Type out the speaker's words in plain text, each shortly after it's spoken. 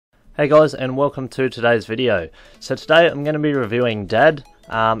Hey guys, and welcome to today's video. So today I'm going to be reviewing DAD.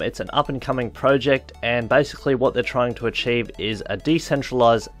 It's an up and coming project, and basically what they're trying to achieve is a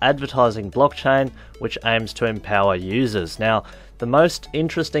decentralized advertising blockchain which aims to empower users. Now, the most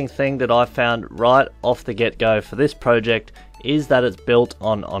interesting thing that I found right off the get-go for this project is that it's built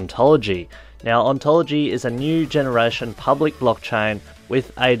on Ontology. Now, Ontology is a new generation public blockchain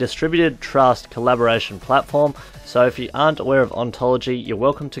with a distributed trust collaboration platform. So if you aren't aware of Ontology, you're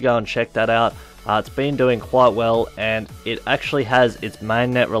welcome to go and check that out. It's been doing quite well, and it actually has its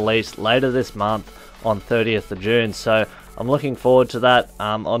mainnet release later this month on 30th of June. So I'm looking forward to that.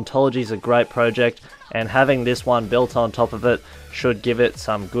 Ontology is a great project, and having this one built on top of it should give it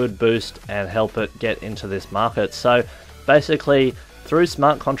some good boost and help it get into this market. So basically, through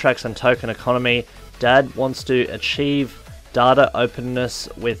smart contracts and token economy, DAD wants to achieve data openness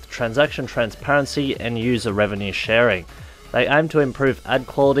with transaction transparency and user revenue sharing. They aim to improve ad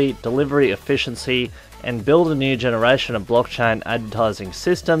quality, delivery efficiency, and build a new generation of blockchain advertising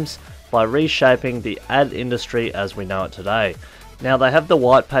systems by reshaping the ad industry as we know it today. Now, they have the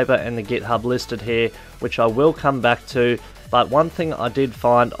white paper and the GitHub listed here, which I will come back to, but one thing I did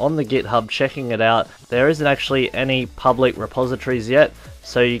find on the GitHub checking it out, there isn't actually any public repositories yet,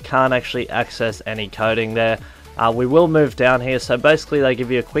 so you can't actually access any coding there. We will move down here. So basically they give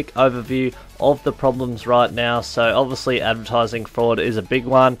you a quick overview of the problems right now. So obviously advertising fraud is a big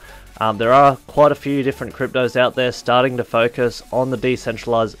one. There are quite a few different cryptos out there starting to focus on the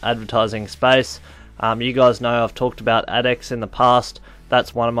decentralized advertising space. You guys know I've talked about AdX in the past.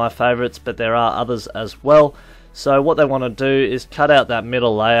 That's one of my favorites, but there are others as well. So what they want to do is cut out that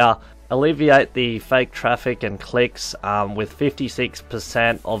middle layer, alleviate the fake traffic and clicks, with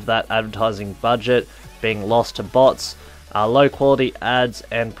 56% of that advertising budget being lost to bots, low quality ads,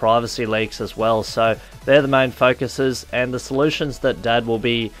 and privacy leaks as well. So they're the main focuses, and the solutions that DAD will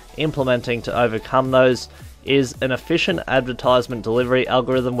be implementing to overcome those is an efficient advertisement delivery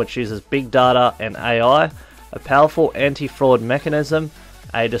algorithm which uses big data and AI, a powerful anti-fraud mechanism,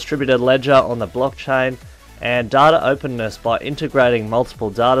 a distributed ledger on the blockchain, and data openness by integrating multiple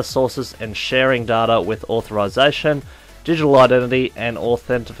data sources and sharing data with authorization, digital identity and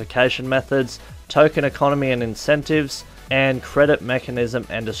authentication methods, token economy and incentives, and credit mechanism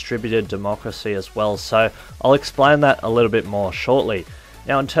and distributed democracy as well. So I'll explain that a little bit more shortly.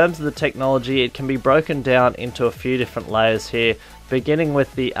 Now, in terms of the technology, it can be broken down into a few different layers here, beginning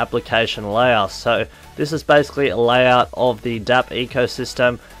with the application layer. So this is basically a layout of the DApp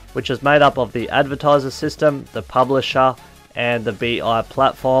ecosystem, which is made up of the advertiser system, the publisher, and the BI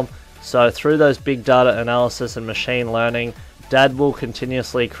platform. So through those big data analysis and machine learning, DAD will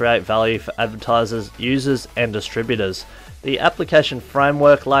continuously create value for advertisers, users, and distributors. The application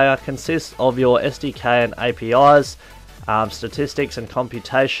framework layer consists of your SDK and APIs, statistics and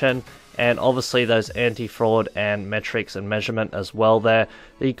computation, and obviously those anti-fraud and metrics and measurement as well there.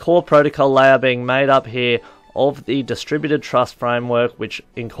 The core protocol layer being made up here of the distributed trust framework, which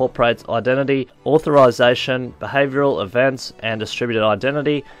incorporates identity, authorization, behavioral events, and distributed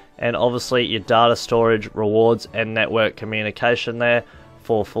identity, and obviously your data storage, rewards, and network communication there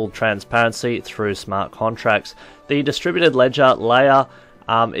for full transparency through smart contracts. The distributed ledger layer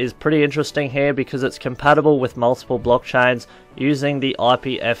is pretty interesting here because it's compatible with multiple blockchains using the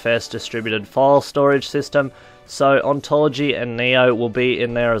IPFS distributed file storage system. So Ontology and Neo will be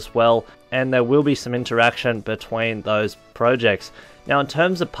in there as well, and there will be some interaction between those projects. Now, in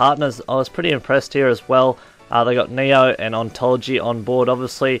terms of partners, I was pretty impressed here as well. They got Neo and Ontology on board,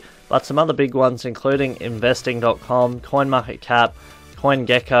 obviously, but some other big ones including investing.com, CoinMarketCap,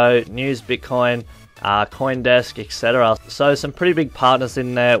 CoinGecko, News Bitcoin, CoinDesk, etc. So some pretty big partners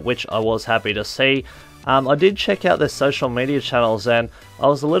in there, which I was happy to see. I did check out their social media channels, and I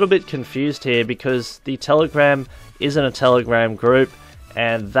was a little bit confused here because the Telegram isn't a Telegram group,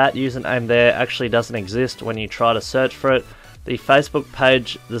 and that username there actually doesn't exist when you try to search for it. The Facebook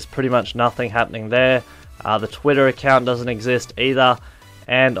page, there's pretty much nothing happening there. The Twitter account doesn't exist either,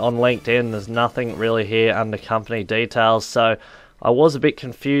 and on LinkedIn there's nothing really here under company details. So I was a bit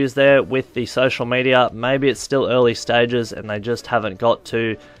confused there with the social media. Maybe it's still early stages and they just haven't got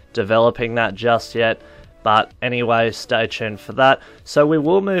to developing that just yet, but anyway, stay tuned for that. So we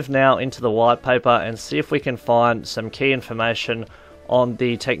will move now into the white paper and see if we can find some key information on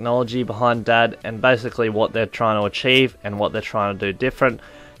the technology behind DAD and basically what they're trying to achieve and what they're trying to do different.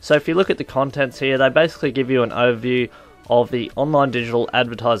 So if you look at the contents here, they basically give you an overview of the online digital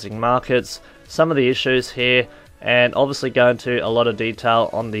advertising markets, some of the issues here, and obviously go into a lot of detail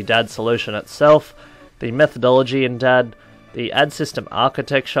on the DAD solution itself, the methodology in DAD, the ad system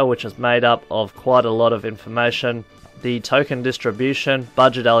architecture, which is made up of quite a lot of information, the token distribution,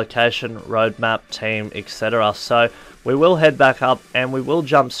 budget allocation, roadmap, team, etc. So we will head back up and we will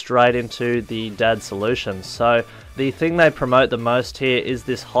jump straight into the DAD solution. So the thing they promote the most here is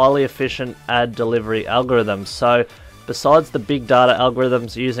this highly efficient ad delivery algorithm. So besides the big data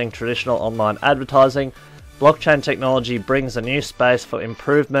algorithms using traditional online advertising, blockchain technology brings a new space for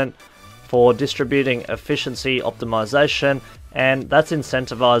improvement for distributing efficiency optimization, and that's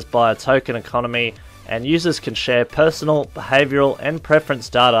incentivized by a token economy, and users can share personal, behavioral and preference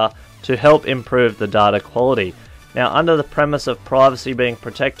data to help improve the data quality. Now, under the premise of privacy being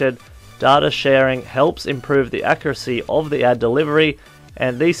protected, data sharing helps improve the accuracy of the ad delivery,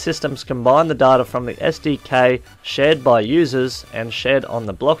 and these systems combine the data from the SDK shared by users and shared on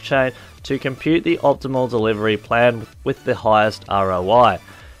the blockchain to compute the optimal delivery plan with the highest ROI.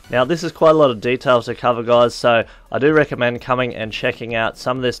 Now, this is quite a lot of detail to cover, guys, so I do recommend coming and checking out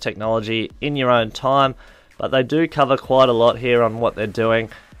some of this technology in your own time, but they do cover quite a lot here on what they're doing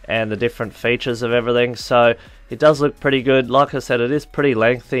and the different features of everything, so it does look pretty good. Like I said, it is pretty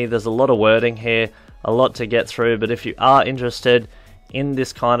lengthy, there's a lot of wording here, a lot to get through, but if you are interested in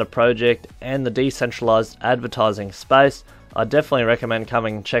this kind of project and the decentralized advertising space, I definitely recommend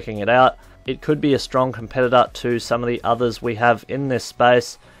coming and checking it out. It could be a strong competitor to some of the others we have in this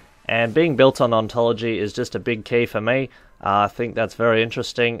space, and being built on Ontology is just a big key for me. I think that's very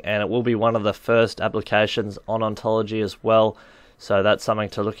interesting, and it will be one of the first applications on Ontology as well, so that's something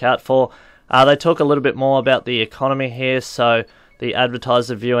to look out for. They talk a little bit more about the economy here, so the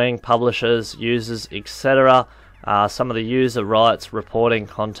advertiser viewing, publishers, users, etc. Some of the user rights, reporting,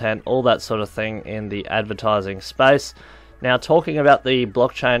 content, all that sort of thing in the advertising space. Now, talking about the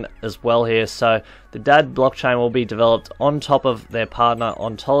blockchain as well here, so the DAD blockchain will be developed on top of their partner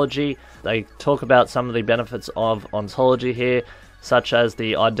Ontology. They talk about some of the benefits of Ontology here, such as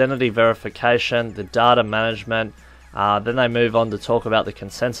the identity verification, the data management, then they move on to talk about the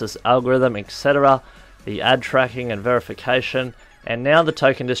consensus algorithm, etc., the ad tracking and verification, and now the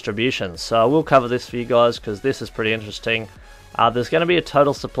token distribution. So I will cover this for you guys because this is pretty interesting. There's going to be a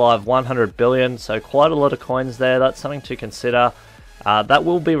total supply of 100 billion, so quite a lot of coins there. That's something to consider. That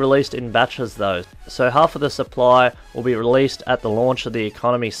will be released in batches though. So half of the supply will be released at the launch of the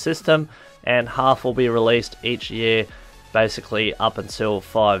economy system, and half will be released each year, basically up until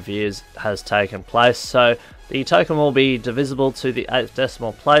 5 years has taken place. So the token will be divisible to the 8th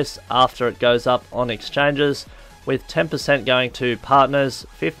decimal place after it goes up on exchanges, with 10% going to partners,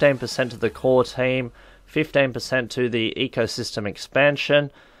 15% to the core team, 15% to the ecosystem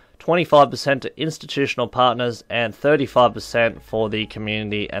expansion, 25% to institutional partners, and 35% for the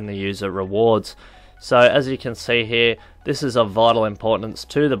community and the user rewards. So as you can see here, this is of vital importance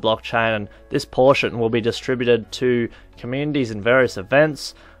to the blockchain, and this portion will be distributed to communities in various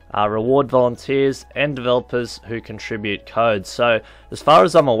events, reward volunteers and developers who contribute code. So as far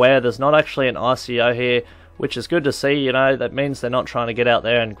as I'm aware, there's not actually an ICO here, which is good to see. You know, that means they're not trying to get out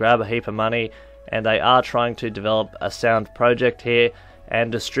there and grab a heap of money, and they are trying to develop a sound project here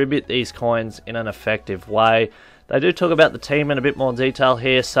and distribute these coins in an effective way. They do talk about the team in a bit more detail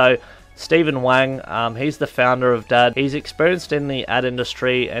here. So Stephen Wang, he's the founder of DAD. He's experienced in the ad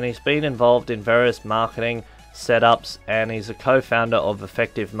industry and he's been involved in various marketing setups, and he's a co-founder of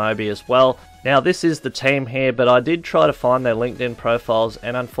Effective Mobi as well. Now this is the team here, but I did try to find their LinkedIn profiles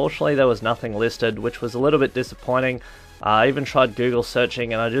and unfortunately there was nothing listed, which was a little bit disappointing. I even tried Google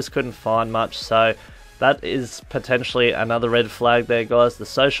searching and I just couldn't find much, so that is potentially another red flag there, guys. The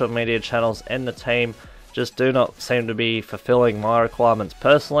social media channels and the team just do not seem to be fulfilling my requirements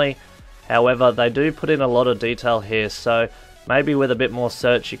personally. However, they do put in a lot of detail here, so maybe with a bit more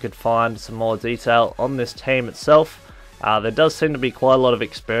search you could find some more detail on this team itself. There does seem to be quite a lot of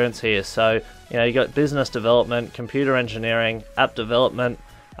experience here, so you know, you got business development, computer engineering, app development,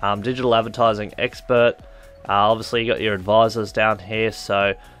 digital advertising expert. Obviously you got your advisors down here,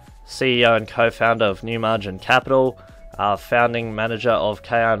 so CEO and co-founder of New Margin Capital, founding manager of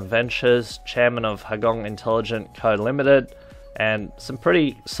Kayan Ventures, chairman of Hagong Intelligent Co Limited, and some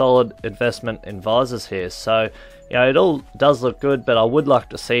pretty solid investment advisors here. So you know, it all does look good, but I would like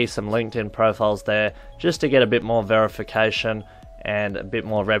to see some LinkedIn profiles there just to get a bit more verification and a bit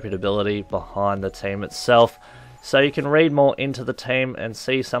more reputability behind the team itself. So you can read more into the team and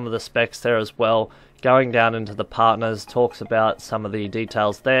see some of the specs there as well. Going down into the partners, talks about some of the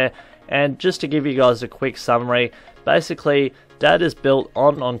details there. And just to give you guys a quick summary, basically DAD is built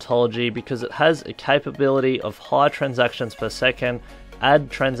on Ontology because it has a capability of high transactions per second,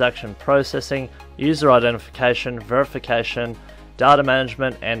 ad transaction processing, user identification, verification, data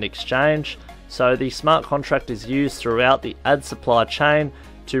management and exchange. So the smart contract is used throughout the ad supply chain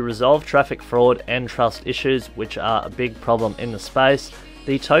To resolve traffic fraud and trust issues, which are a big problem in the space,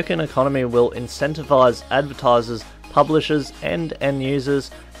 the token economy will incentivize advertisers, publishers, and end users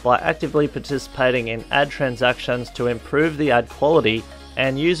by actively participating in ad transactions to improve the ad quality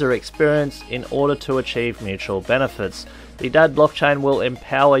and user experience in order to achieve mutual benefits. The DAD blockchain will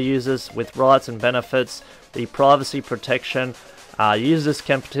empower users with rights and benefits, the privacy protection. Users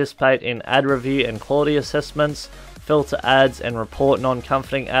can participate in ad review and quality assessments, filter ads and report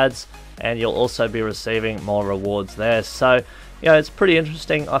non-comforting ads, and you'll also be receiving more rewards there. So, it's pretty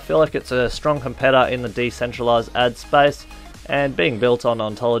interesting. I feel like it's a strong competitor in the decentralized ad space, and being built on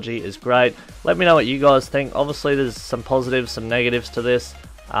Ontology is great. Let me know what you guys think. Obviously there's some positives, some negatives to this.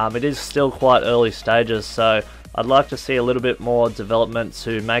 It is still quite early stages, so I'd like to see a little bit more development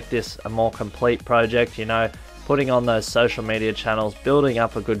to make this a more complete project, putting on those social media channels, building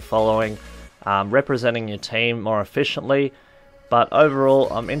up a good following, representing your team more efficiently. But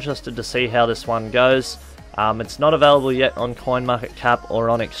overall, I'm interested to see how this one goes. It's not available yet on CoinMarketCap or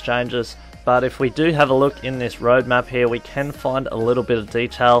on exchanges, but if we do have a look in this roadmap here, we can find a little bit of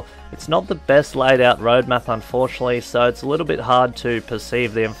detail. It's not the best laid out roadmap, unfortunately, so it's a little bit hard to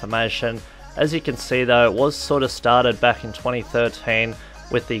perceive the information. As you can see though, it was sort of started back in 2013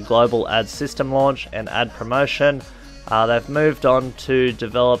 with the global ad system launch and ad promotion. They've moved on to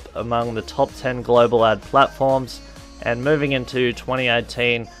develop among the top 10 global ad platforms, and moving into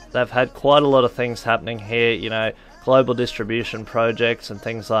 2018, they've had quite a lot of things happening here, global distribution projects and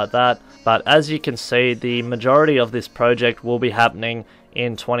things like that. But as you can see, the majority of this project will be happening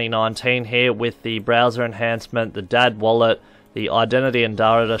in 2019 here, with the browser enhancement, the DAD wallet, the identity and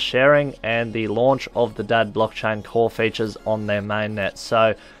data sharing, and the launch of the DAD blockchain core features on their mainnet.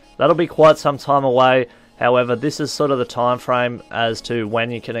 So that'll be quite some time away. However, this is sort of the time frame as to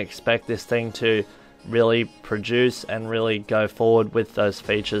when you can expect this thing to really produce and really go forward with those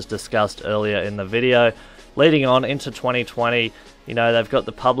features discussed earlier in the video. Leading on into 2020, they've got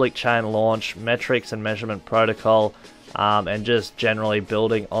the public chain launch, metrics and measurement protocol, and just generally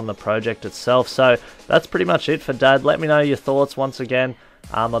building on the project itself. So that's pretty much it for DAD. Let me know your thoughts once again.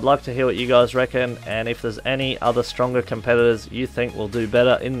 I'd like to hear what you guys reckon, and if there's any other stronger competitors you think will do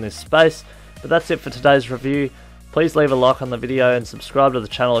better in this space. But that's it for today's review. Please leave a like on the video and subscribe to the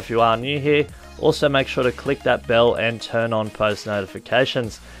channel if you are new here. Also make sure to click that bell and turn on post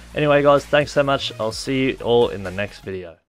notifications. Anyway guys, thanks so much. I'll see you all in the next video.